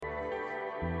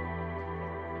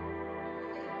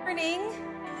morning.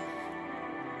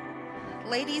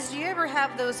 Ladies, do you ever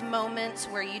have those moments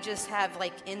where you just have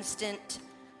like instant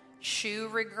shoe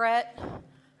regret?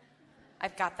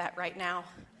 I've got that right now.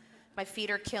 My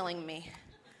feet are killing me.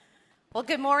 Well,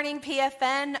 good morning,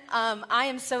 PFN. I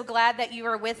am so glad that you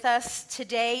are with us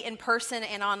today in person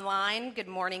and online. Good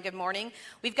morning, good morning.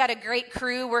 We've got a great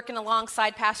crew working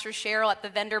alongside Pastor Cheryl at the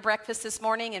vendor breakfast this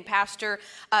morning, and Pastor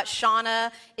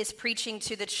Shauna is preaching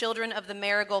to the children of the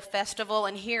Marigold Festival,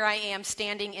 and here I am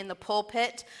standing in the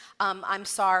pulpit. I'm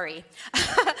sorry.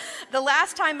 The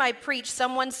last time I preached,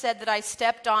 someone said that I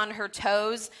stepped on her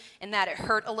toes and that it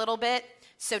hurt a little bit.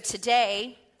 So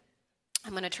today,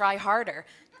 I'm going to try harder.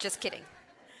 Just kidding.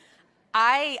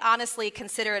 I honestly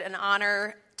consider it an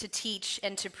honor to teach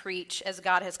and to preach as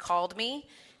God has called me.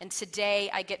 And today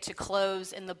I get to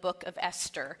close in the book of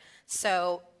Esther.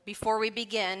 So before we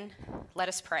begin, let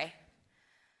us pray.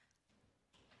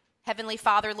 Heavenly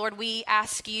Father, Lord, we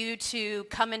ask you to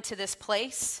come into this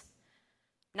place,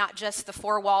 not just the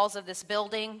four walls of this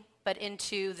building, but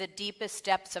into the deepest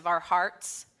depths of our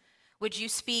hearts. Would you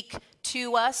speak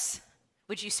to us?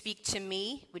 Would you speak to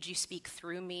me? Would you speak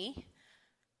through me?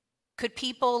 Could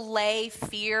people lay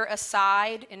fear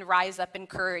aside and rise up in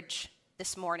courage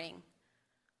this morning?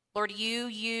 Lord, you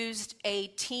used a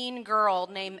teen girl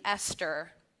named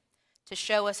Esther to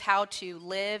show us how to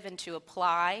live and to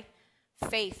apply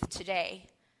faith today.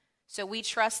 So we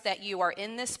trust that you are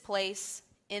in this place,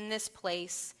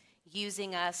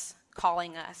 using us,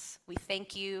 calling us. We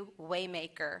thank you,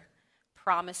 Waymaker,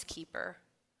 Promise Keeper.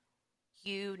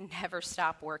 You never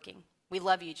stop working. We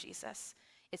love you, Jesus.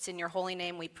 It's in your holy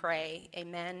name we pray.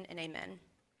 Amen and amen.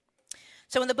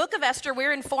 So in the book of Esther,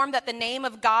 we're informed that the name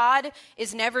of God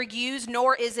is never used,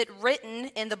 nor is it written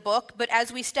in the book. But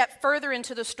as we step further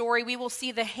into the story, we will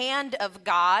see the hand of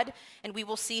God, and we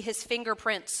will see his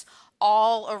fingerprints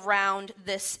all around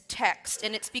this text.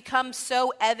 And it's become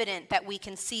so evident that we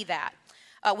can see that.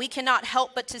 We cannot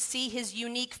help but to see his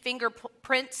unique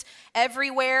fingerprints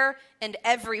everywhere and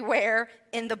everywhere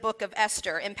in the book of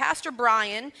Esther. And Pastor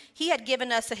Brian, he had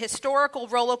given us a historical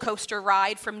roller coaster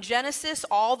ride from Genesis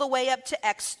all the way up to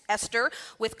Esther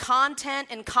with content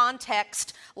and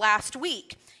context last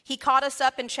week. He caught us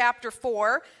up in chapter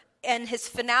 4, and his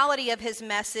finality of his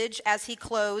message as he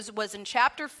closed was in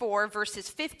chapter 4, verses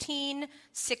 15,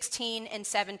 16, and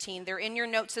 17. They're in your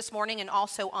notes this morning and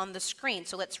also on the screen,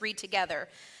 so let's read together.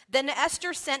 Then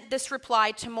Esther sent this reply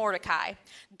to Mordecai.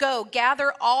 Go,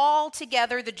 gather all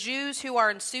together the Jews who are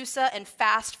in Susa and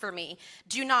fast for me.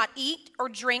 Do not eat or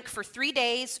drink for 3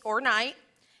 days or night,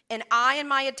 and I and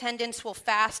my attendants will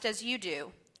fast as you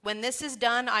do. When this is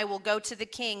done, I will go to the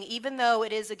king, even though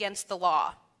it is against the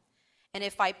law. And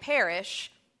if I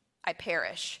perish, I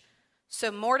perish.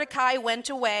 So Mordecai went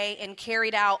away and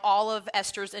carried out all of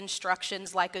Esther's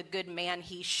instructions like a good man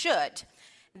he should.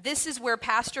 This is where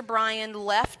Pastor Brian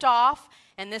left off,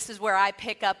 and this is where I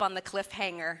pick up on the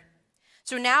cliffhanger.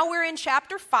 So now we're in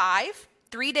chapter 5.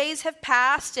 3 days have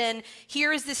passed, and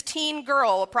here is this teen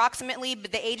girl, approximately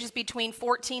the ages between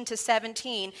 14 to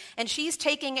 17, and she's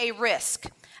taking a risk,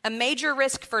 a major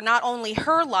risk for not only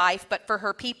her life, but for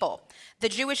her people. The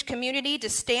Jewish community to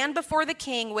stand before the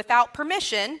king without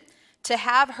permission to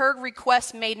have her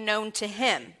request made known to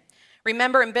him.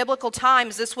 Remember, in biblical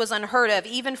times, this was unheard of,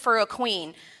 even for a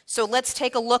queen. So let's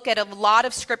take a look at a lot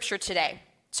of scripture today.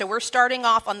 So we're starting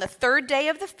off on the third day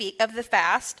of the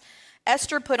fast.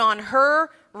 Esther put on her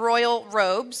royal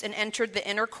robes and entered the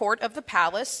inner court of the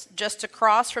palace, just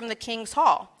across from the king's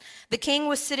hall. The king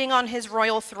was sitting on his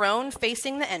royal throne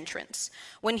facing the entrance.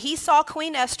 When he saw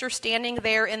Queen Esther standing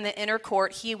there in the inner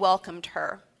court, he welcomed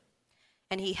her,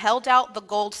 and he held out the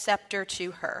gold scepter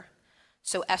to her.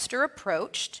 So Esther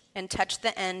approached and touched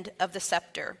the end of the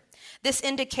scepter. This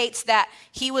indicates that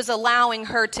he was allowing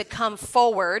her to come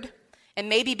forward, and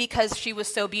maybe because she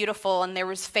was so beautiful and there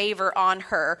was favor on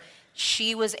her,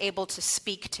 she was able to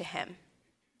speak to him.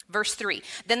 Verse 3,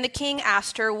 then the king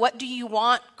asked her, what do you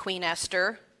want, Queen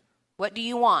Esther? What do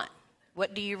you want?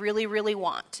 What do you really, really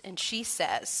want? And she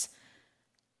says,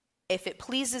 if it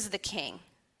pleases the king,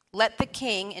 let the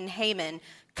king and Haman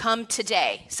come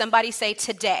today. Somebody say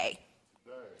today.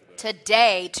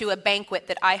 Today to a banquet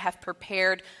that I have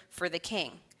prepared for the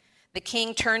king. The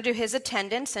king turned to his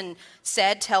attendants and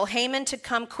said, tell Haman to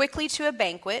come quickly to a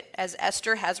banquet as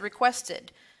Esther has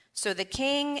requested. So the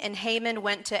king and Haman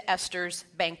went to Esther's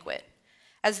banquet.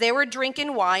 As they were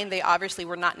drinking wine, they obviously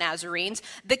were not Nazarenes,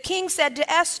 the king said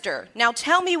to Esther, now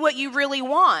tell me what you really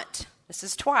want. This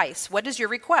is twice. What is your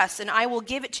request? And I will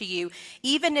give it to you,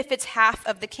 even if it's half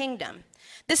of the kingdom.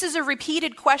 This is a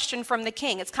repeated question from the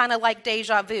king. It's kind of like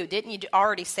deja vu. Didn't you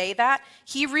already say that?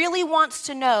 He really wants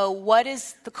to know, what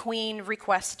is the queen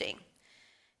requesting?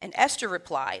 And Esther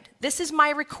replied, "This is my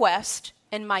request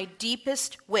and my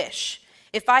deepest wish.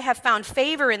 If I have found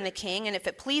favor in the king, and if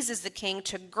it pleases the king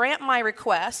to grant my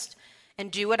request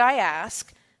and do what I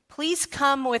ask, please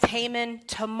come with Haman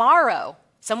tomorrow."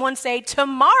 Someone say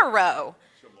tomorrow.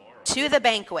 To the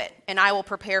banquet, and I will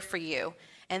prepare for you.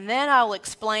 And then I'll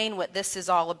explain what this is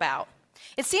all about.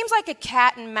 It seems like a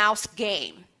cat and mouse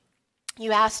game.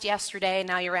 You asked yesterday,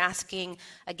 now you're asking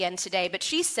again today. But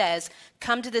she says,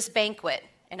 come to this banquet,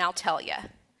 and I'll tell you.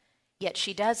 Yet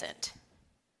she doesn't.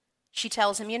 She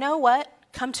tells him, you know what?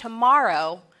 Come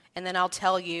tomorrow, and then I'll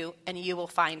tell you, and you will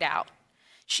find out.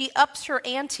 She ups her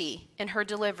ante in her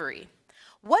delivery.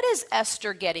 What is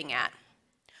Esther getting at?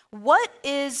 What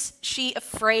is she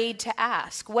afraid to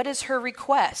ask? What is her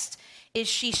request? Is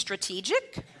she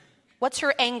strategic? What's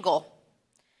her angle?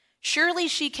 Surely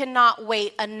she cannot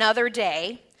wait another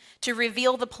day to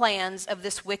reveal the plans of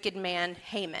this wicked man,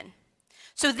 Haman.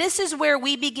 So this is where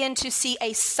we begin to see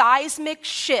a seismic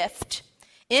shift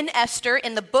in Esther,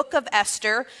 in the book of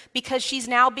Esther, because she's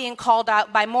now being called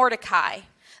out by Mordecai.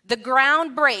 The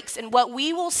ground breaks, and what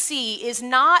we will see is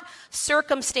not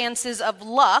circumstances of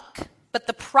luck, but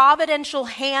the providential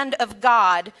hand of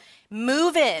God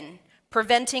move in,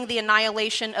 preventing the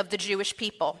annihilation of the Jewish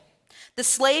people. The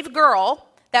slave girl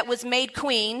that was made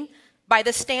queen by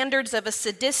the standards of a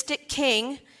sadistic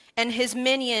king and his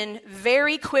minion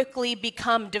very quickly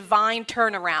become divine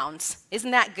turnarounds.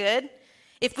 Isn't that good?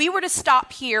 If we were to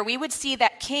stop here, we would see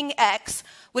that King X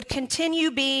would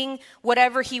continue being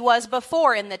whatever he was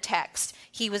before in the text.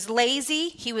 He was lazy,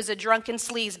 he was a drunken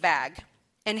sleazebag.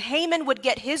 And Haman would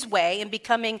get his way in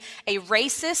becoming a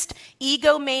racist,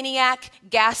 egomaniac,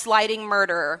 gaslighting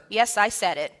murderer. Yes, I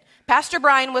said it. Pastor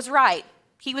Brian was right.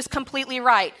 He was completely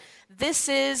right. This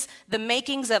is the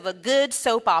makings of a good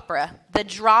soap opera. The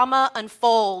drama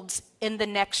unfolds in the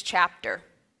next chapter.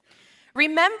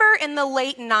 Remember in the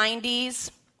late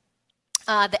 90s,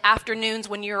 the afternoons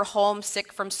when you were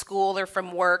homesick from school or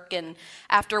from work, and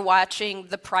after watching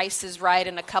The Price is Right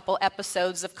and a couple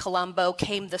episodes of Columbo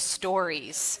came the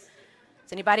stories.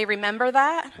 Does anybody remember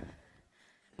that?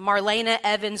 Marlena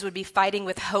Evans would be fighting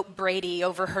with Hope Brady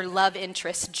over her love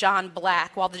interest, John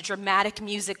Black, while the dramatic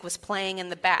music was playing in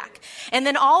the back. And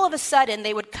then all of a sudden,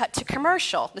 they would cut to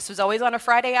commercial. This was always on a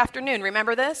Friday afternoon.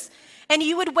 Remember this? And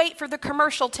you would wait for the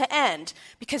commercial to end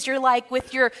because you're like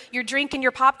with your drink and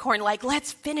your popcorn, like,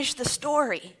 let's finish the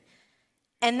story.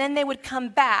 And then they would come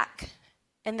back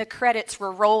and the credits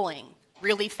were rolling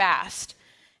really fast.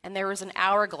 And there was an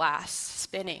hourglass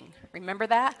spinning. Remember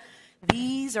that?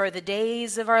 These are the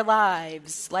days of our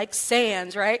lives, like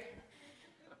sands, right?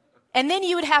 And then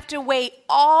you would have to wait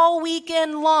all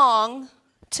weekend long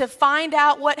to find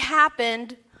out what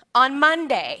happened on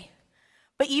Monday.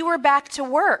 But you were back to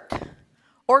work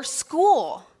or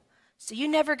school, so you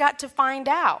never got to find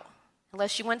out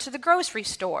unless you went to the grocery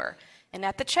store. And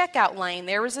at the checkout lane,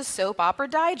 there was a soap opera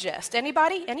digest.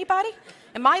 Anybody? Anybody?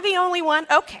 Am I the only one?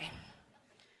 Okay.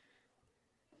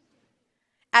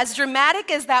 As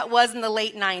dramatic as that was in the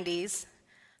late 90s,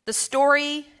 the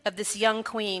story of this young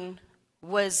queen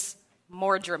was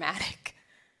more dramatic.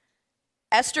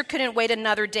 Esther couldn't wait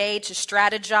another day to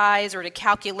strategize or to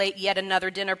calculate yet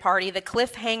another dinner party. The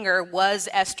cliffhanger was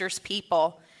Esther's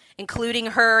people, including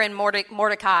her and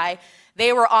Mordecai.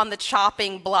 They were on the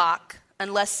chopping block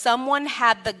unless someone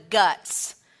had the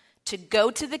guts to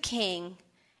go to the king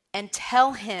and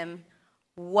tell him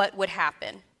what would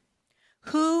happen.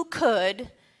 Who could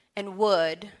and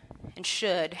would and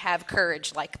should have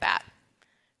courage like that?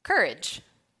 Courage.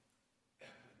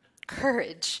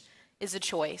 Courage is a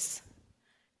choice.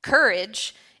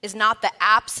 Courage is not the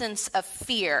absence of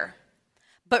fear,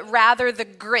 but rather the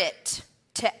grit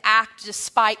to act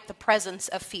despite the presence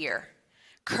of fear.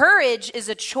 Courage is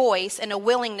a choice and a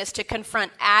willingness to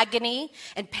confront agony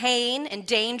and pain and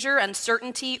danger,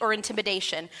 uncertainty, or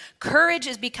intimidation. Courage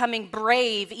is becoming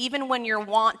brave even when your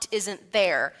want isn't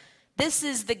there. This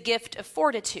is the gift of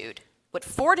fortitude. What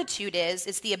fortitude is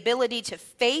the ability to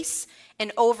face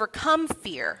and overcome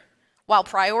fear while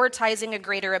prioritizing a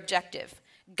greater objective,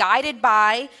 guided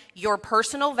by your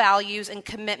personal values and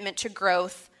commitment to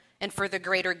growth and for the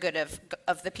greater good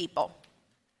of the people.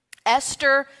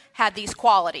 Esther had these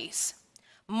qualities.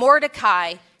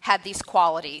 Mordecai had these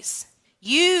qualities.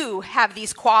 You have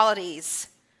these qualities.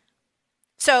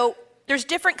 So there's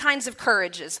different kinds of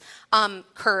courage.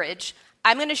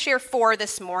 I'm going to share 4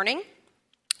 this morning.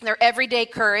 They're everyday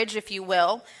courage, if you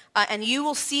will, and you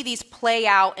will see these play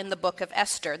out in the book of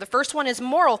Esther. The first one is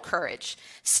moral courage,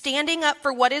 standing up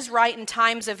for what is right in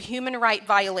times of human right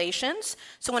violations.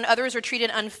 So when others are treated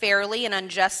unfairly and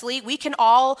unjustly, we can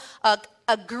all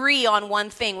agree on one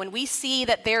thing. When we see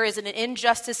that there is an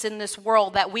injustice in this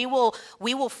world, that we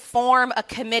will form a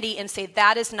committee and say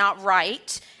that is not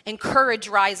right, and courage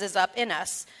rises up in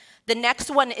us. The next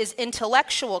one is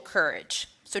intellectual courage.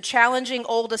 So challenging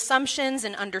old assumptions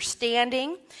and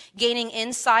understanding, gaining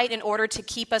insight in order to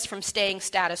keep us from staying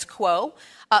status quo.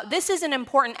 This is an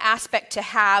important aspect to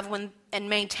have and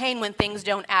maintain when things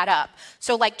don't add up.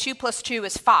 So like 2 + 2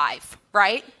 is 5,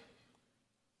 right?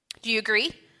 Do you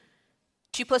agree?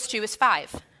 2 + 2 is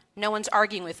 5. No one's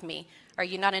arguing with me. Are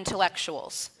you not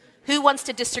intellectuals? Who wants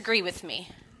to disagree with me?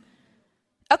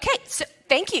 Okay, so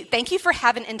thank you. Thank you for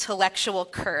having intellectual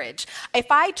courage. If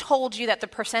I told you that the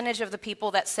percentage of the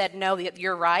people that said no, that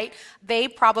you're right, they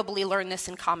probably learned this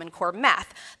in Common Core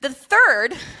math. The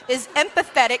third is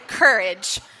empathetic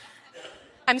courage.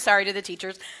 I'm sorry to the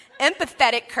teachers.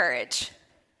 Empathetic courage.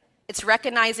 It's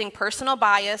recognizing personal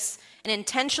bias and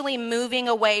intentionally moving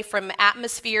away from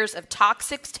atmospheres of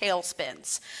toxic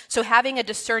tailspins. So having a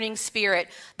discerning spirit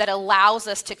that allows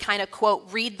us to kind of, quote,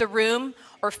 read the room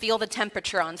or feel the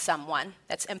temperature on someone.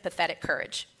 That's empathetic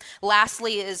courage.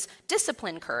 Lastly is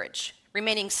disciplined courage,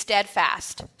 remaining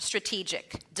steadfast,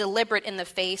 strategic, deliberate in the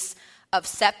face of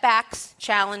setbacks,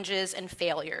 challenges, and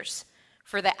failures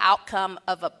for the outcome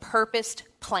of a purposed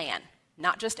plan.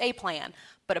 Not just a plan,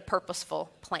 but a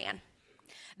purposeful plan.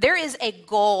 There is a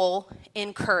goal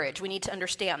in courage. We need to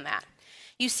understand that.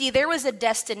 You see, there was a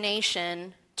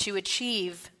destination to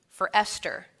achieve for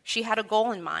Esther. She had a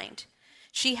goal in mind.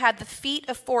 She had the feat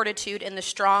of fortitude and the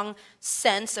strong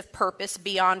sense of purpose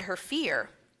beyond her fear.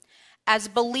 As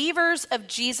believers of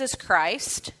Jesus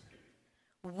Christ,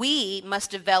 we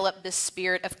must develop this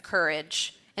spirit of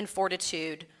courage and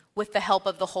fortitude with the help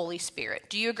of the Holy Spirit.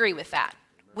 Do you agree with that?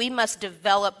 We must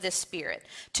develop this spirit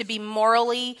to be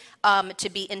morally, to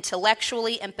be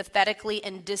intellectually, empathetically,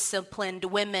 and disciplined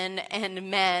women and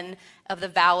men of the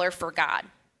valor for God.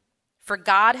 For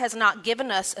God has not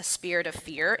given us a spirit of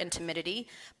fear and timidity,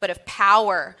 but of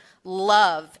power,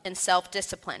 love, and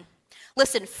self-discipline.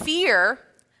 Listen, fear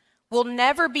will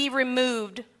never be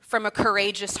removed from a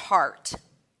courageous heart.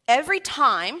 Every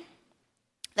time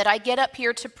that I get up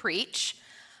here to preach,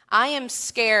 I am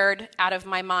scared out of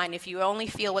my mind. If you only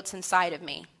feel what's inside of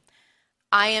me,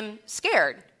 I am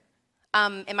scared.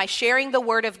 Am I sharing the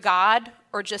word of God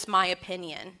or just my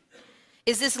opinion?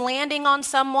 Is this landing on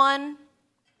someone?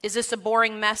 Is this a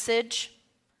boring message?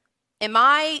 Am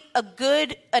I a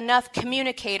good enough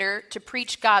communicator to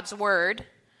preach God's word,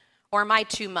 or am I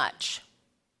too much?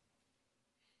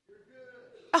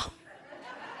 Oh.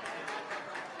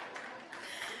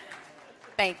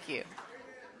 Thank you.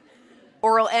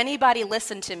 Or will anybody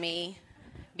listen to me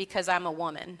because I'm a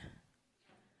woman?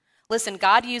 Listen,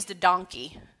 God used a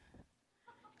donkey.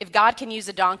 If God can use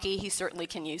a donkey, he certainly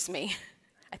can use me.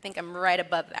 I think I'm right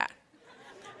above that.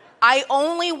 I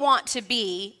only want to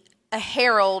be a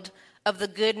herald of the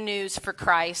good news for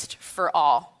Christ for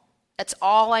all. That's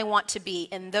all I want to be.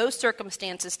 And those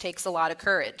circumstances takes a lot of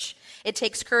courage. It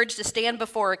takes courage to stand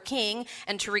before a king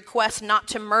and to request not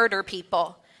to murder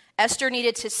people. Esther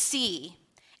needed to see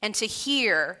and to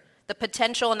hear the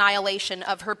potential annihilation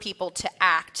of her people to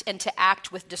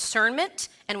act with discernment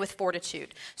and with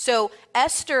fortitude. So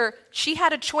Esther, she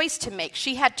had a choice to make.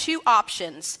 She had two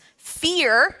options: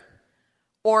 fear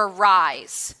or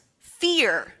rise.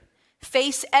 Fear.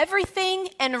 Face everything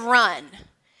and run.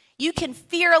 You can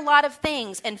fear a lot of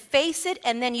things and face it,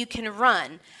 and then you can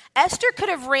run. Esther could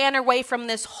have ran away from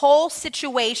this whole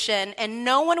situation and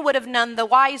no one would have none the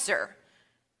wiser.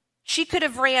 She could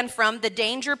have ran from the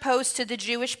danger posed to the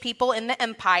Jewish people in the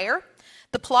empire,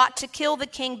 the plot to kill the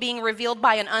king being revealed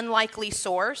by an unlikely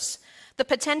source, the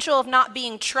potential of not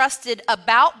being trusted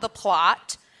about the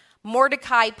plot,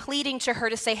 Mordecai pleading to her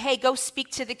to say, hey, go speak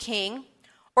to the king,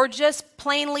 or just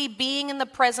plainly being in the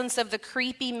presence of the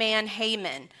creepy man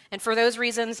Haman. And for those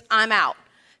reasons, I'm out.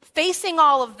 Facing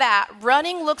all of that,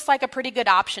 running looks like a pretty good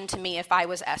option to me if I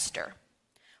was Esther.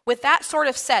 With that sort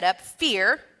of setup,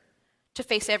 fear, to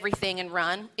face everything and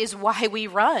run, is why we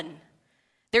run.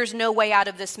 There's no way out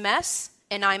of this mess,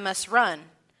 and I must run.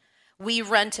 We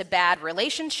run to bad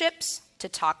relationships, to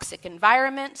toxic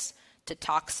environments, to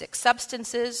toxic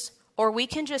substances, or we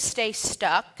can just stay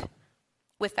stuck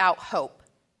without hope.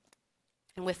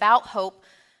 And without hope,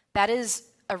 that is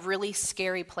a really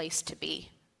scary place to be.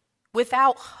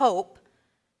 Without hope,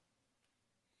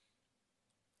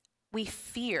 we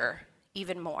fear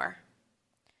even more.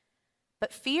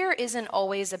 But fear isn't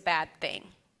always a bad thing.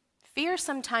 Fear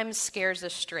sometimes scares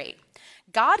us straight.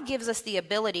 God gives us the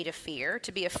ability to fear,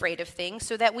 to be afraid of things,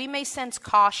 so that we may sense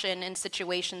caution in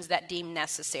situations that deem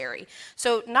necessary.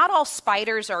 So not all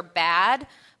spiders are bad,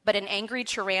 but an angry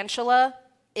tarantula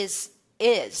is.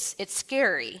 It's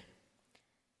scary.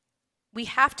 We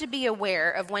have to be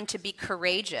aware of when to be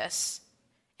courageous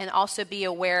and also be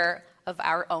aware of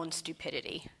our own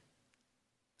stupidity.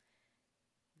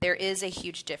 There is a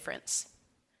huge difference.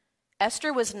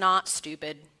 Esther was not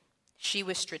stupid. She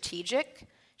was strategic.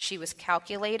 She was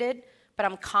calculated, but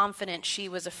I'm confident she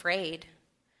was afraid.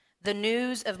 The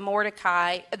news that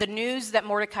Mordecai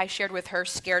shared with her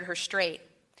scared her straight.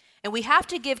 And we have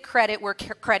to give credit where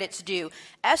credit's due.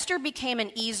 Esther became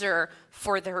an easer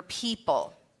for her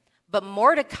people, but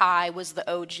Mordecai was the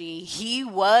OG. He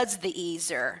was the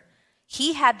easer.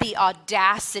 He had the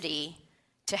audacity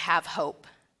to have hope.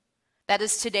 That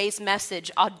is today's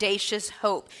message, audacious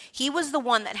hope. He was the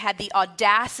one that had the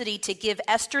audacity to give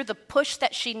Esther the push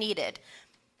that she needed.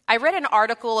 I read an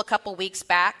article a couple weeks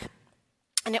back,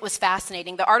 and it was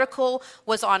fascinating. The article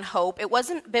was on hope. It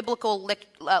wasn't biblical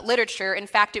literature. In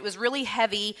fact, it was really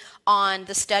heavy on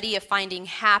the study of finding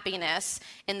happiness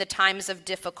in the times of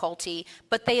difficulty,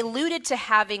 but they alluded to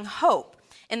having hope.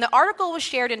 And the article was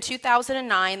shared in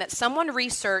 2009 that someone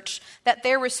researched that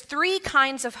there was 3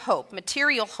 kinds of hope.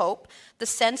 Material hope, the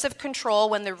sense of control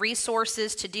when the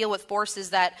resources to deal with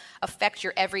forces that affect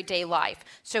your everyday life.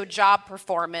 So job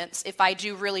performance, if I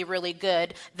do really, really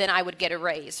good, then I would get a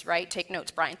raise, right? Take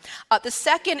notes, Brian. The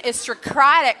second is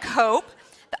Socratic hope,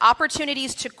 the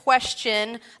opportunities to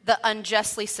question the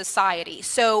unjustly society.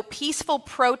 So peaceful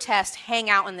protest hang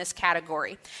out in this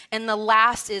category. And the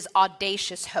last is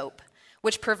audacious hope,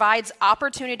 which provides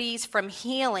opportunities from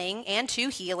healing and to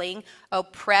healing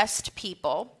oppressed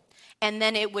people, and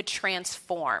then it would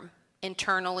transform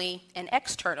internally and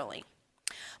externally.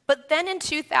 But then in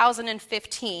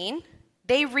 2015,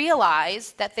 they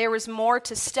realized that there was more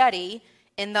to study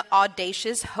in the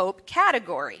audacious hope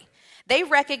category. They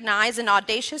recognized in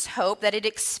audacious hope that it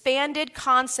expanded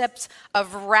concepts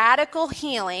of radical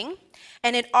healing,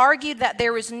 and it argued that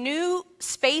there was new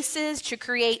spaces to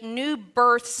create new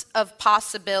births of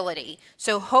possibility.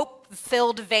 So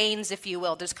hope-filled veins, if you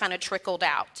will, just kind of trickled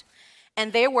out.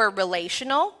 And they were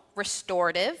relational,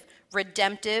 restorative,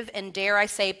 redemptive, and dare I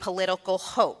say, political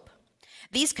hope.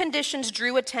 These conditions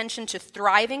drew attention to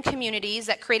thriving communities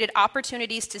that created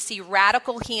opportunities to see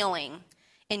radical healing,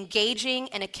 engaging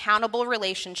and accountable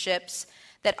relationships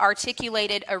that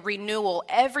articulated a renewal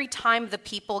every time the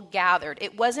people gathered.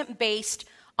 It wasn't based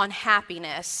on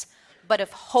happiness, but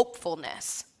of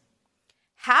hopefulness.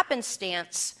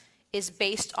 Happenstance is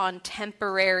based on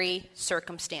temporary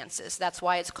circumstances. That's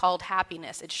why it's called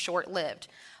happiness. It's short-lived.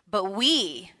 But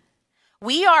we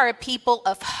are a people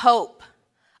of hope,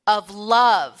 of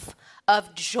love,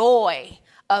 of joy,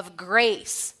 of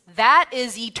grace. That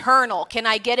is eternal. Can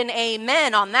I get an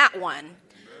amen on that one? Amen.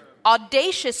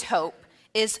 Audacious hope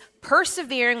is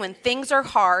persevering when things are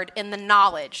hard in the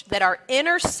knowledge that our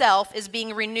inner self is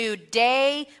being renewed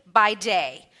day by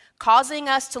day, causing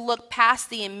us to look past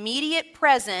the immediate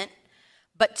present,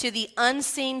 but to the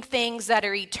unseen things that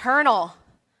are eternal.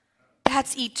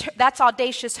 That's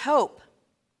audacious hope.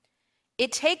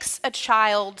 It takes a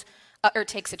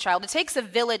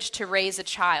village to raise a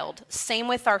child. Same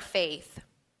with our faith.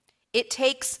 It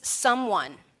takes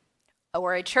someone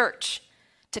or a church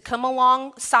to come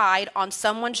alongside on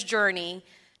someone's journey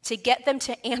to get them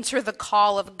to answer the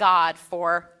call of God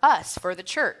for us, for the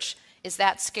church. Is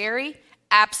that scary?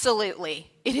 Absolutely.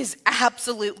 It is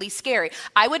absolutely scary.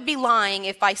 I would be lying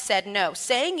if I said no.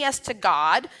 Saying yes to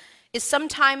God is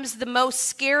sometimes the most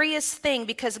scariest thing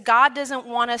because God doesn't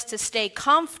want us to stay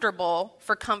comfortable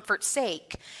for comfort's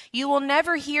sake. You will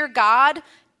never hear God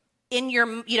in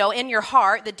your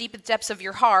heart, the deepest depths of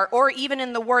your heart, or even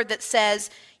in the word that says,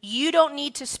 you don't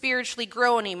need to spiritually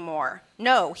grow anymore.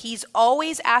 No, he's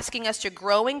always asking us to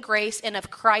grow in grace and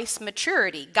of Christ's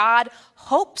maturity. God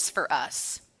hopes for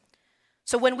us.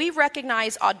 So when we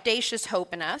recognize audacious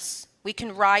hope in us, we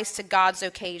can rise to God's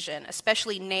occasion,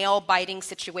 especially nail-biting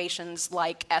situations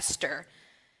like Esther.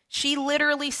 She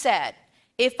literally said,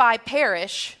 if I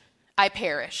perish, I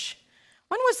perish.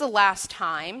 When was the last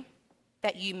time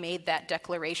that you made that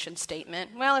declaration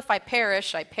statement? Well, if I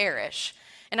perish, I perish.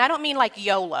 And I don't mean like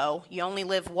YOLO, you only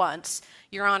live once.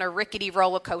 You're on a rickety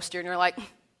roller coaster and you're like,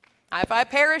 if I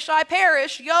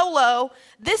perish, YOLO.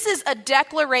 This is a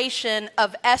declaration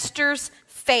of Esther's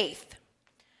faith.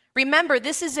 Remember,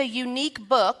 this is a unique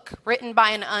book written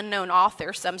by an unknown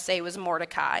author, some say it was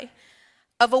Mordecai,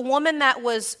 of a woman that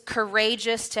was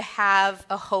courageous to have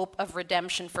a hope of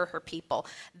redemption for her people.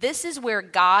 This is where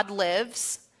God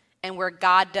lives and where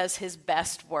God does his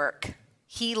best work.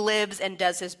 He lives and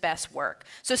does his best work.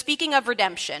 So speaking of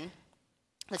redemption,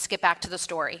 let's get back to the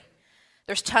story.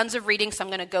 There's tons of reading, so I'm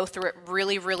going to go through it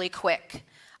really, really quick,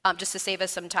 just to save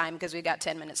us some time because we've got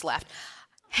 10 minutes left.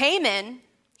 Haman,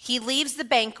 he leaves the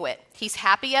banquet. He's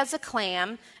happy as a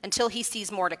clam until he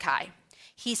sees Mordecai.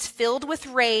 He's filled with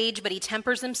rage, but he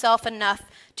tempers himself enough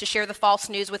to share the false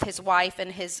news with his wife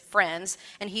and his friends,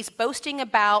 and he's boasting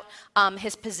about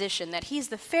his position, that he's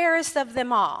the fairest of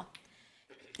them all.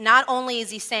 Not only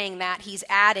is he saying that, he's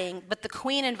adding, but the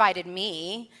queen invited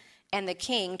me and the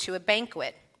king to a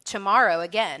banquet tomorrow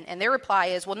again. And their reply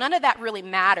is, well, none of that really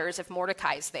matters if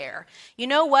Mordecai's there. You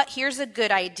know what? Here's a good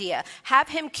idea. Have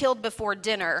him killed before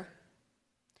dinner.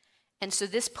 And so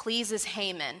this pleases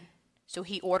Haman, so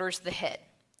he orders the hit.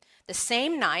 The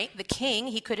same night, the king,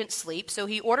 he couldn't sleep, so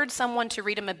he ordered someone to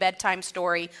read him a bedtime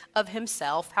story of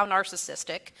himself. How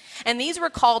narcissistic. And these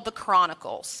were called the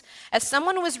Chronicles. As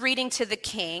someone was reading to the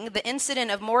king, the incident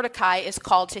of Mordecai is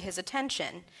called to his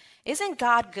attention. Isn't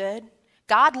God good?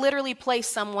 God literally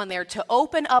placed someone there to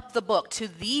open up the book to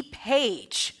the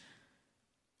page.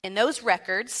 In those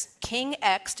records, King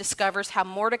X discovers how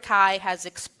Mordecai has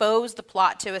exposed the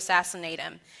plot to assassinate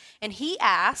him. And he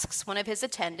asks one of his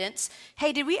attendants,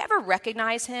 hey, did we ever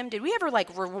recognize him? Did we ever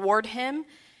reward him?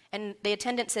 And the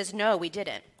attendant says, no, we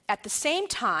didn't. At the same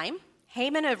time,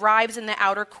 Haman arrives in the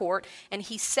outer court, and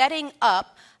he's setting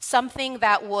up something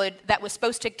that was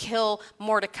supposed to kill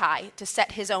Mordecai to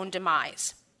set his own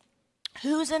demise.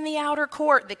 Who's in the outer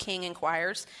court? The king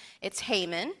inquires. It's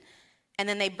Haman. And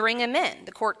then they bring him in.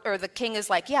 The king is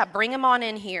like, yeah, bring him on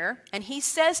in here. And he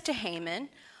says to Haman,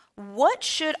 what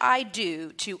should I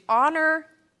do to honor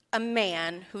a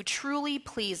man who truly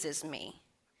pleases me?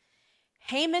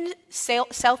 Haman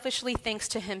selfishly thinks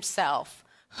to himself,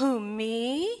 who,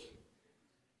 me?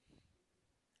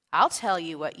 I'll tell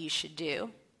you what you should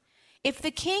do. If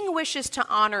the king wishes to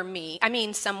honor me,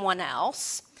 someone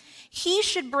else, he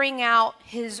should bring out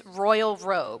his royal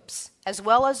robes, as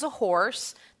well as a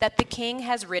horse that the king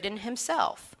has ridden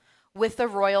himself, with the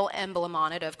royal emblem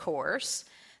on it, of course.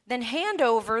 Then hand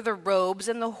over the robes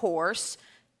and the horse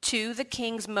to the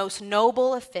king's most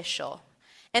noble official.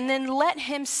 And then let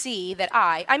him see that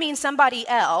somebody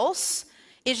else,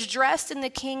 is dressed in the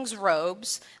king's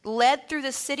robes, led through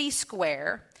the city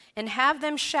square, and have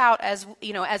them shout as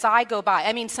I go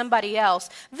by. Somebody else.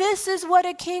 This is what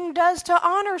a king does to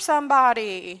honor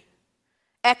somebody.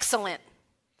 Excellent,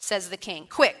 says the king.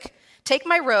 Quick, take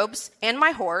my robes and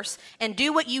my horse and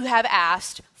do what you have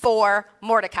asked for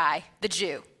Mordecai, the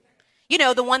Jew.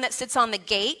 The one that sits on the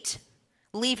gate.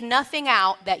 Leave nothing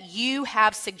out that you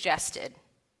have suggested.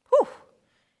 Whew.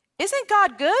 Isn't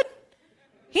God good?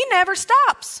 He never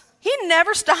stops. He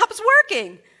never stops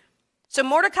working. So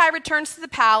Mordecai returns to the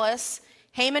palace.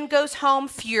 Haman goes home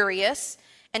furious,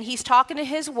 and he's talking to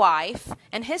his wife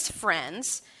and his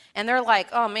friends, and they're like,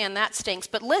 oh man, that stinks.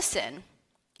 But listen,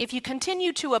 if you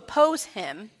continue to oppose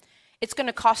him, it's going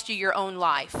to cost you your own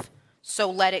life. So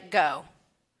let it go.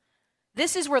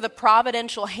 This is where the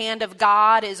providential hand of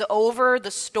God is over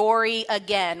the story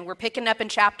again. We're picking up in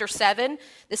chapter 7.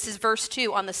 This is verse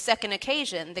 2. On the second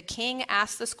occasion, the king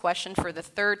asked this question for the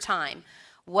third time.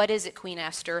 What is it, Queen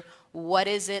Esther? What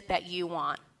is it that you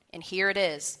want? And here it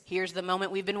is. Here's the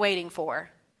moment we've been waiting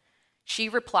for. She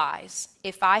replies,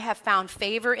 if I have found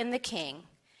favor in the king,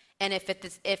 and if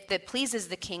it pleases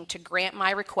the king to grant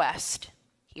my request,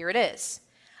 here it is.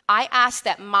 I ask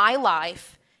that my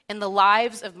life and the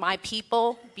lives of my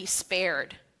people be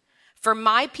spared. For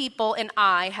my people and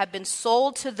I have been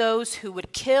sold to those who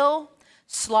would kill,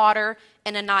 slaughter,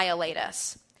 and annihilate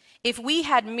us. If we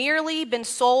had merely been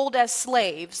sold as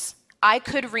slaves, I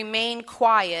could remain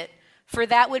quiet, for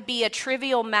that would be a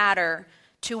trivial matter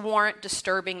to warrant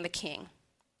disturbing the king.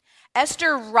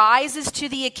 Esther rises to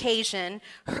the occasion.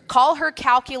 Call her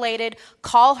calculated,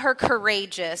 call her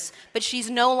courageous, but she's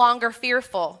no longer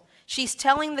fearful. She's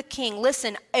telling the king,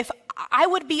 listen, if I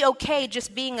would be okay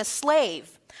just being a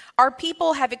slave. Our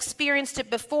people have experienced it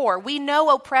before. We know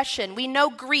oppression. We know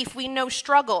grief. We know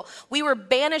struggle. We were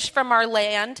banished from our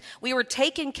land. We were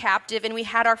taken captive, and we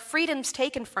had our freedoms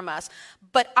taken from us.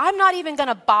 But I'm not even going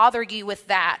to bother you with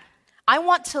that. I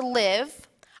want to live.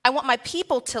 I want my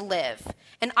people to live.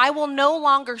 And I will no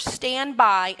longer stand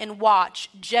by and watch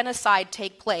genocide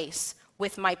take place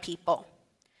with my people.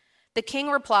 The king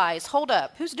replies, hold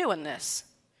up, who's doing this?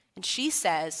 And she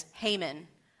says, Haman,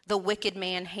 the wicked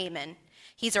man Haman.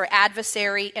 He's our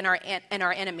adversary and our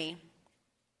enemy.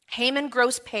 Haman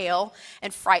grows pale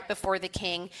and fright before the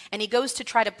king, and he goes to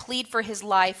try to plead for his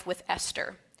life with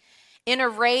Esther. In a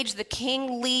rage, the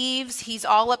king leaves. He's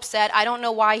all upset. I don't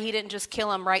know why he didn't just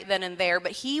kill him right then and there,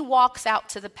 but he walks out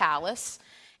to the palace,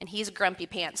 and he's grumpy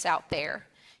pants out there.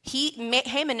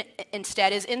 Haman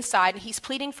instead is inside, and he's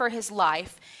pleading for his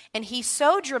life, and he's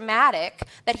so dramatic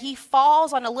that he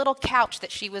falls on a little couch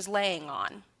that she was laying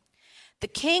on. The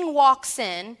king walks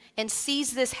in and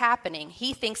sees this happening.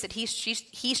 He thinks that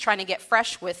he's trying to get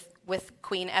fresh with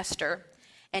Queen Esther,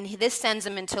 and this sends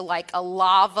him into like a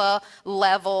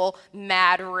lava-level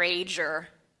mad rager.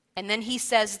 And then he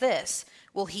says this,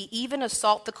 "Will he even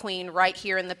assault the queen right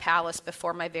here in the palace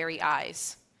before my very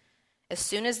eyes?" As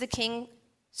soon as the king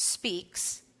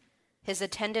speaks, his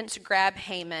attendants grab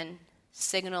Haman,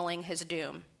 signaling his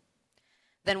doom.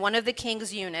 Then one of the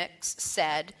king's eunuchs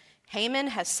said, "Haman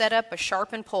has set up a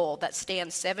sharpened pole that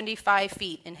stands 75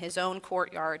 feet in his own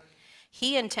courtyard.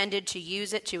 He intended to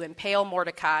use it to impale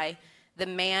Mordecai, the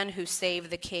man who saved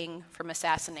the king from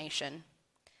assassination.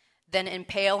 Then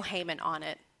impale Haman on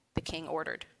it," the king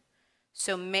ordered.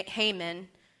 So Haman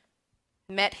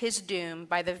met his doom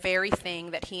by the very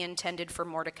thing that he intended for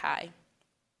Mordecai,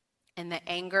 and the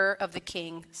anger of the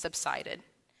king subsided.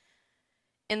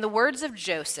 In the words of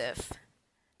Joseph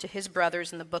to his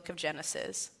brothers in the book of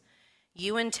Genesis,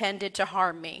 "You intended to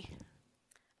harm me,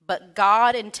 but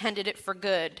God intended it for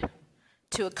good,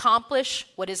 to accomplish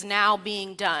what is now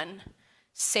being done,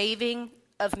 saving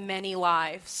of many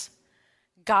lives."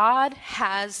 God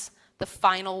has the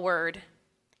final word.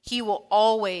 He will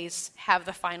always have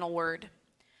the final word.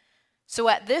 So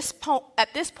at this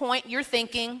point, you're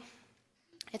thinking,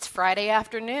 it's Friday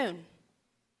afternoon.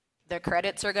 The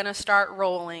credits are going to start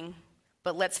rolling,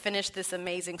 but let's finish this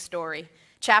amazing story.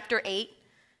 Chapter 8.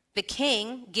 The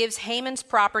king gives Haman's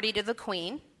property to the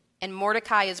queen, and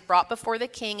Mordecai is brought before the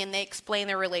king, and they explain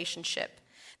their relationship.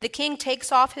 The king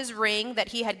takes off his ring that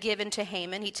he had given to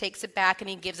Haman. He takes it back, and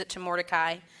he gives it to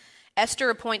Mordecai. Esther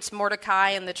appoints Mordecai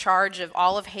in the charge of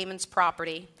all of Haman's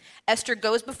property. Esther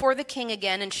goes before the king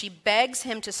again, and she begs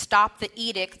him to stop the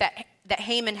edict that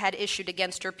Haman had issued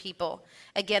against her people.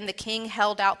 Again, the king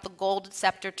held out the gold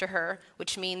scepter to her,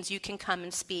 which means you can come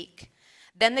and speak.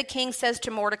 Then the king says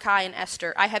to Mordecai and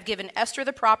Esther, "I have given Esther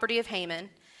the property of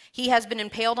Haman. He has been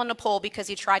impaled on a pole because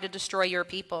he tried to destroy your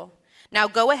people. Now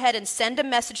go ahead and send a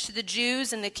message to the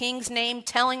Jews in the king's name,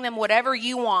 telling them whatever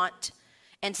you want,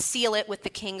 and seal it with the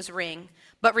king's ring.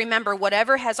 But remember,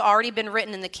 whatever has already been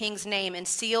written in the king's name and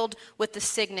sealed with the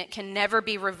signet can never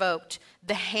be revoked.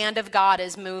 The hand of God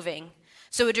is moving."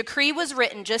 So a decree was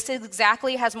written just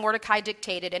exactly as Mordecai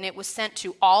dictated, and it was sent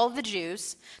to all of the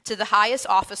Jews, to the highest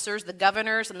officers, the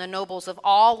governors, and the nobles of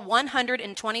all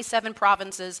 127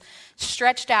 provinces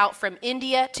stretched out from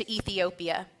India to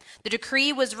Ethiopia. The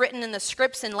decree was written in the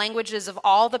scripts and languages of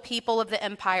all the people of the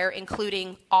empire,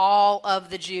 including all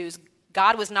of the Jews.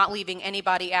 God was not leaving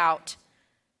anybody out.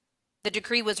 The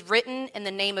decree was written in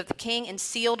the name of the king and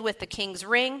sealed with the king's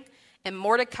ring, and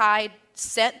Mordecai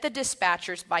sent the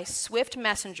dispatchers by swift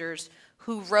messengers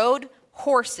who rode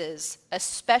horses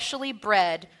especially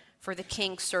bred for the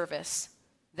king's service.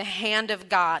 The hand of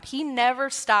God. He never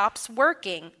stops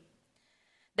working.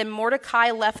 Then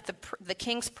Mordecai left the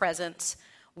king's presence,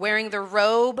 wearing the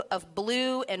robe of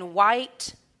blue and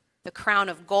white, the crown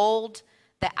of gold,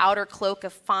 the outer cloak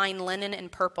of fine linen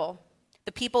and purple.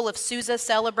 The people of Susa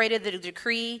celebrated the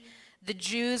decree. The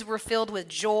Jews were filled with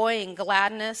joy and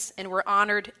gladness and were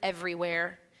honored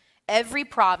everywhere. Every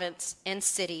province and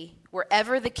city,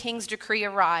 wherever the king's decree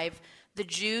arrived, the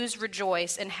Jews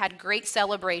rejoiced and had great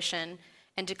celebration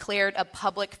and declared a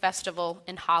public festival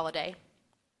and holiday.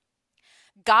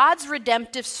 God's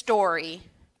redemptive story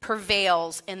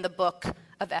prevails in the book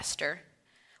of Esther.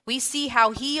 We see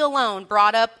how he alone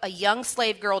brought up a young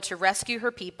slave girl to rescue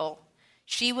her people.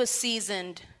 She was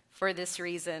seasoned for this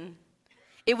reason.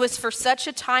 It was for such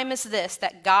a time as this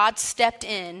that God stepped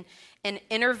in and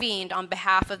intervened on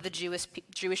behalf of the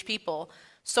Jewish people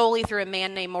solely through a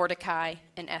man named Mordecai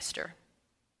and Esther.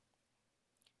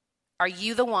 Are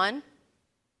you the one?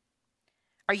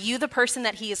 Are you the person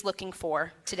that he is looking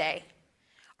for today?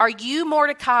 Are you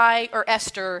Mordecai or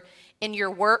Esther in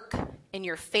your work, in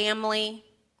your family,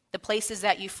 the places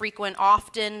that you frequent,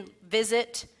 often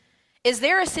visit? Is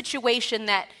there a situation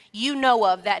that you know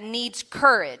of that needs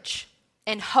courage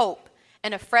and hope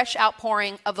and a fresh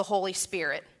outpouring of the Holy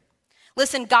Spirit?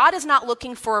 Listen, God is not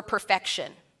looking for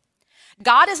perfection.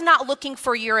 God is not looking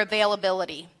for your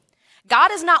availability.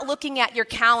 God is not looking at your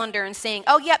calendar and saying,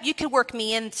 "Oh, yep, you could work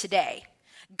me in today."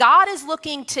 God is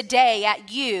looking today at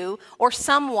you or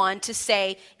someone to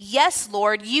say, "Yes,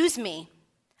 Lord, use me.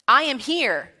 I am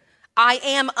here. I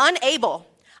am unable.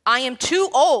 I am too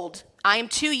old. I am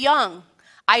too young.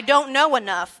 I don't know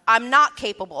enough. I'm not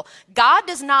capable. God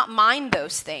does not mind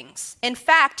those things. In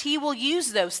fact, he will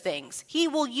use those things. He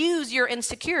will use your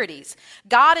insecurities.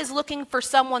 God is looking for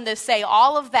someone to say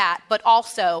all of that, but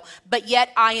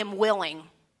yet I am willing.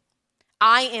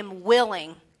 I am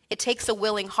willing. It takes a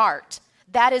willing heart.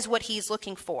 That is what he's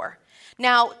looking for.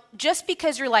 Now, just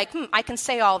because you're like, I can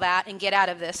say all that and get out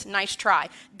of this, nice try.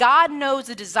 God knows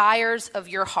the desires of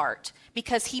your heart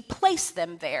because he placed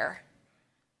them there.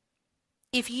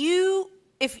 If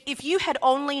I had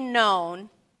only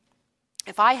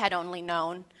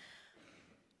known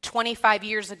 25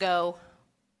 years ago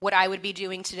what I would be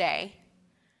doing today,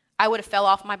 I would have fell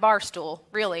off my bar stool.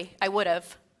 Really, I would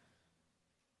have.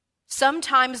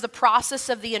 Sometimes the process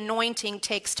of the anointing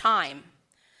takes time.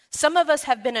 Some of us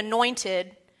have been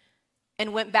anointed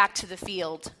and went back to the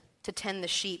field to tend the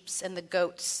sheep and the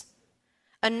goats.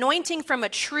 Anointing from a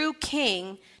true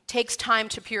king takes time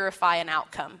to purify an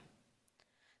outcome.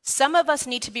 Some of us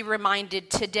need to be reminded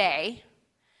today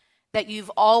that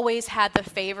you've always had the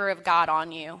favor of God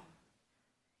on you.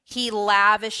 He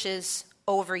lavishes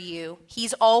over you.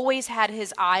 He's always had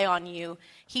his eye on you.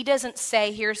 He doesn't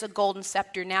say, here's a golden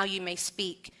scepter, now you may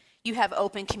speak. You have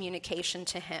open communication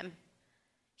to him.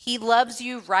 He loves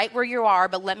you right where you are,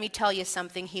 but let me tell you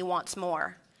something, he wants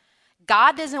more.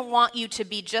 God doesn't want you to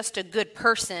be just a good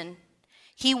person.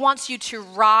 He wants you to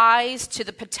rise to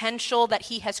the potential that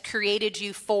he has created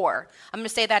you for. I'm going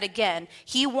to say that again.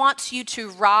 He wants you to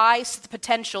rise to the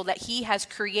potential that he has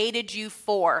created you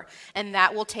for, and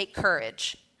that will take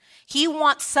courage. He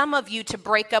wants some of you to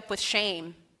break up with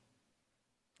shame.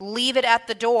 Leave it at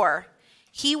the door.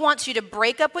 He wants you to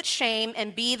break up with shame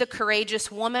and be the courageous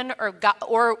woman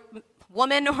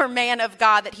or man of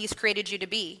God that he's created you to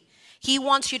be. He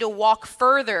wants you to walk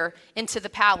further into the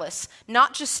palace,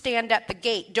 not just stand at the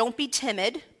gate. Don't be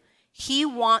timid. He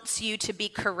wants you to be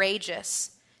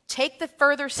courageous. Take the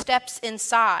further steps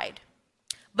inside.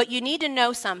 But you need to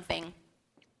know something.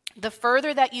 The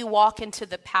further that you walk into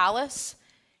the palace,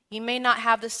 you may not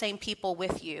have the same people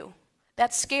with you.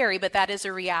 That's scary, but that is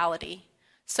a reality.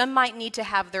 Some might need to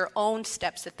have their own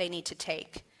steps that they need to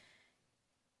take.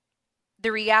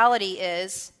 The reality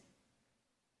is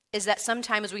that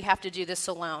sometimes we have to do this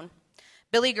alone.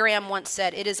 Billy Graham once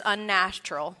said, it is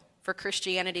unnatural for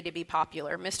Christianity to be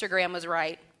popular. Mr. Graham was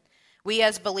right. We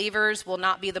as believers will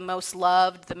not be the most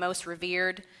loved, the most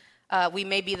revered. We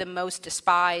may be the most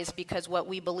despised because what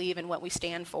we believe and what we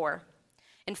stand for.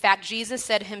 In fact, Jesus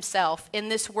said himself, in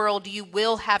this world you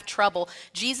will have trouble.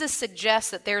 Jesus suggests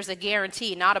that there's a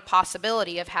guarantee, not a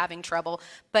possibility of having trouble.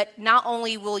 But not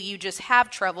only will you just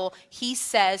have trouble, he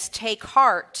says, take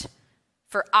heart.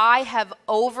 For I have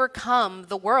overcome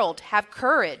the world. Have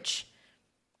courage.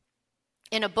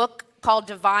 In a book called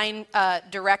Divine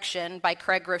Direction by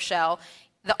Craig Rochelle,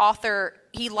 the author,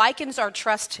 he likens our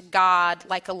trust to God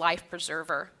like a life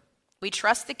preserver. We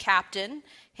trust the captain,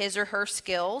 his or her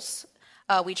skills.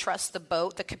 We trust the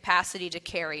boat, the capacity to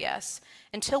carry us,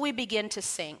 until we begin to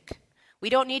sink. We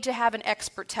don't need to have an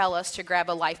expert tell us to grab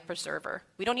a life preserver.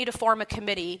 We don't need to form a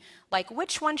committee like,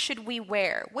 which one should we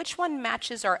wear? Which one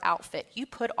matches our outfit? You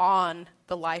put on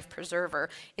the life preserver.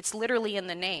 It's literally in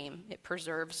the name. It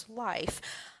preserves life.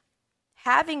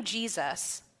 Having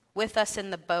Jesus with us in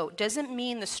the boat doesn't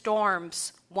mean the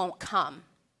storms won't come.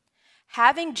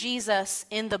 Having Jesus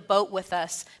in the boat with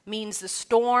us means the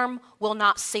storm will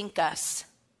not sink us.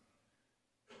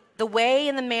 The way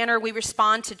and the manner we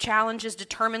respond to challenges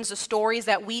determines the stories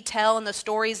that we tell and the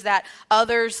stories that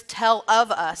others tell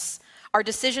of us. Our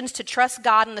decisions to trust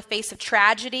God in the face of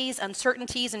tragedies,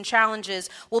 uncertainties, and challenges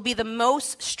will be the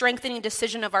most strengthening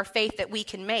decision of our faith that we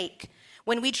can make.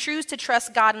 When we choose to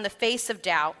trust God in the face of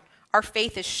doubt, our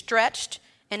faith is stretched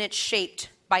and it's shaped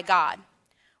by God.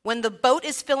 When the boat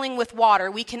is filling with water,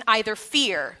 we can either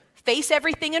fear, face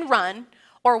everything and run,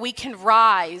 or we can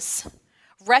rise.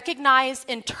 Recognize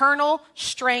internal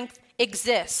strength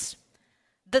exists.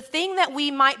 The thing that we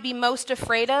might be most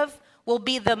afraid of will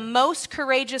be the most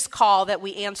courageous call that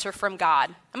we answer from God.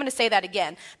 I'm going to say that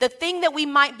again. The thing that we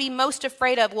might be most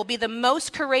afraid of will be the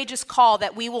most courageous call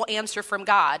that we will answer from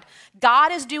God.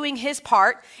 God is doing his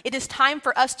part. It is time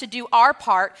for us to do our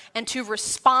part and to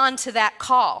respond to that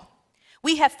call.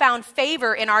 We have found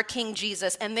favor in our King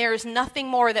Jesus, and there is nothing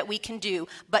more that we can do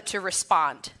but to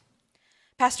respond.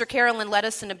 Pastor Carolyn led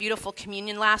us in a beautiful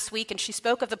communion last week, and she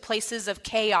spoke of the places of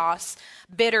chaos,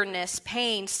 bitterness,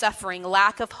 pain, suffering,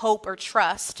 lack of hope or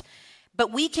trust.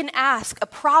 But we can ask a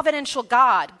providential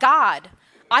God, God,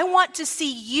 I want to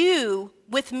see you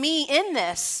with me in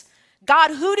this.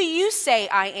 God, who do you say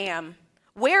I am?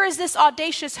 Where is this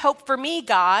audacious hope for me,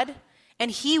 God?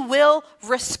 And he will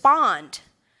respond.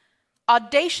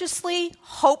 Audaciously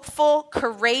hopeful,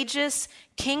 courageous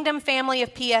kingdom family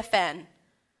of PFN.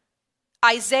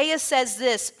 Isaiah says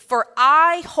this, for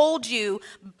I hold you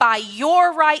by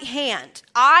your right hand,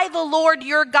 I the Lord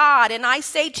your God, and I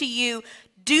say to you,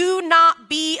 do not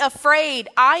be afraid.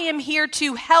 I am here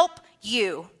to help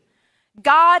you.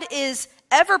 God is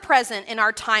ever present in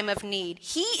our time of need.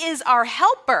 He is our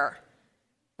helper.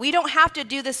 We don't have to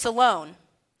do this alone.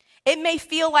 It may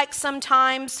feel like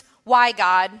sometimes, why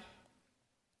God?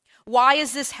 Why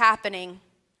is this happening?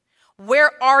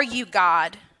 Where are you,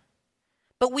 God?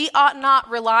 But we ought not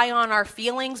rely on our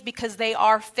feelings because they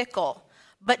are fickle,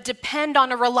 but depend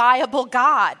on a reliable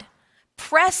God.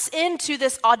 Press into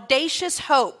this audacious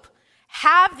hope.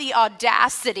 Have the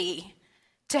audacity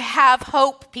to have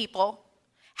hope, people.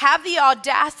 Have the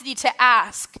audacity to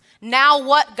ask, now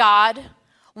what, God?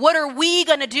 What are we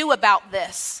going to do about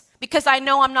this? Because I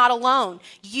know I'm not alone.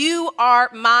 You are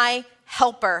my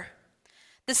helper.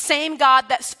 The same God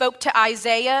that spoke to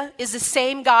Isaiah is the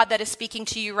same God that is speaking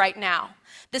to you right now.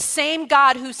 The same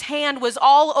God whose hand was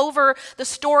all over the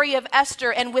story of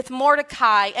Esther and with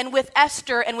Mordecai and with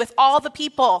Esther and with all the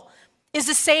people is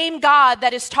the same God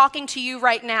that is talking to you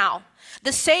right now.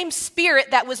 The same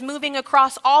spirit that was moving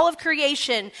across all of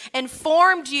creation and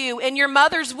formed you in your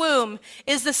mother's womb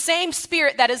is the same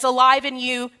spirit that is alive in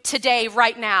you today,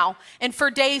 right now, and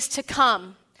for days to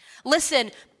come.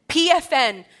 Listen,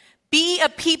 PFN, be a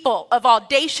people of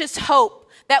audacious hope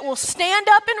that will stand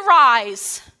up and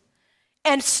rise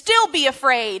and still be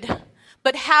afraid,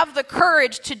 but have the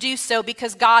courage to do so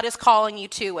because God is calling you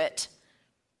to it.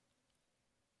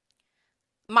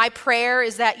 My prayer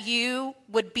is that you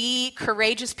would be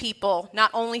courageous people, not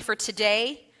only for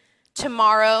today,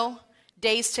 tomorrow,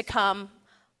 days to come,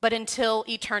 but until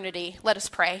eternity. Let us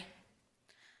pray.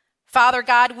 Father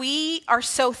God, we are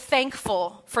so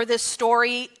thankful for this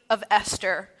story of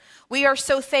Esther. We are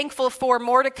so thankful for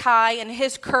Mordecai and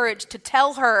his courage to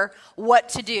tell her what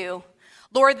to do.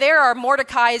 Lord, there are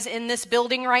Mordecais in this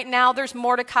building right now. There's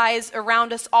Mordecais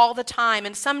around us all the time.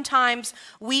 And sometimes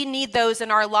we need those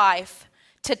in our life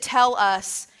to tell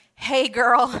us, hey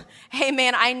girl, hey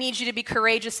man, I need you to be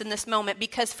courageous in this moment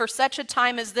because for such a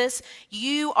time as this,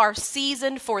 you are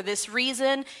seasoned for this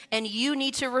reason and you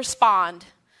need to respond.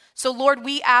 So Lord,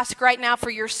 we ask right now for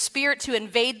your spirit to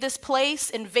invade this place,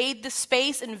 invade this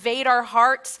space, invade our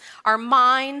hearts, our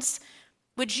minds.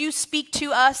 Would you speak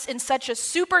to us in such a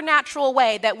supernatural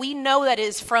way that we know that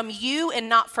is from you and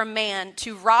not from man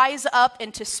to rise up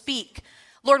and to speak?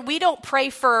 Lord, we don't pray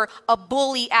for a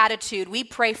bully attitude. We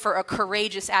pray for a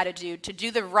courageous attitude to do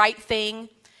the right thing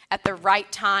at the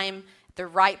right time, the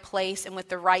right place, and with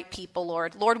the right people,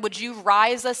 Lord. Lord, would you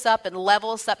rise us up and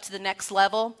level us up to the next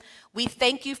level? We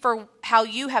thank you for how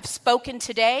you have spoken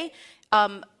today.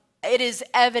 It is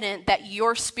evident that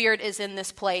your spirit is in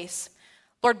this place.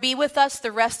 Lord, be with us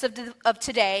the rest of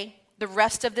today, the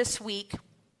rest of this week.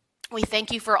 We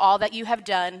thank you for all that you have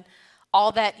done,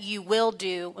 all that you will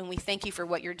do, and we thank you for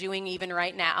what you're doing even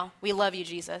right now. We love you,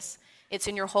 Jesus. It's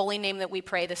in your holy name that we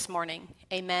pray this morning.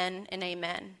 Amen and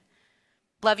amen.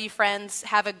 Love you, friends.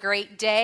 Have a great day.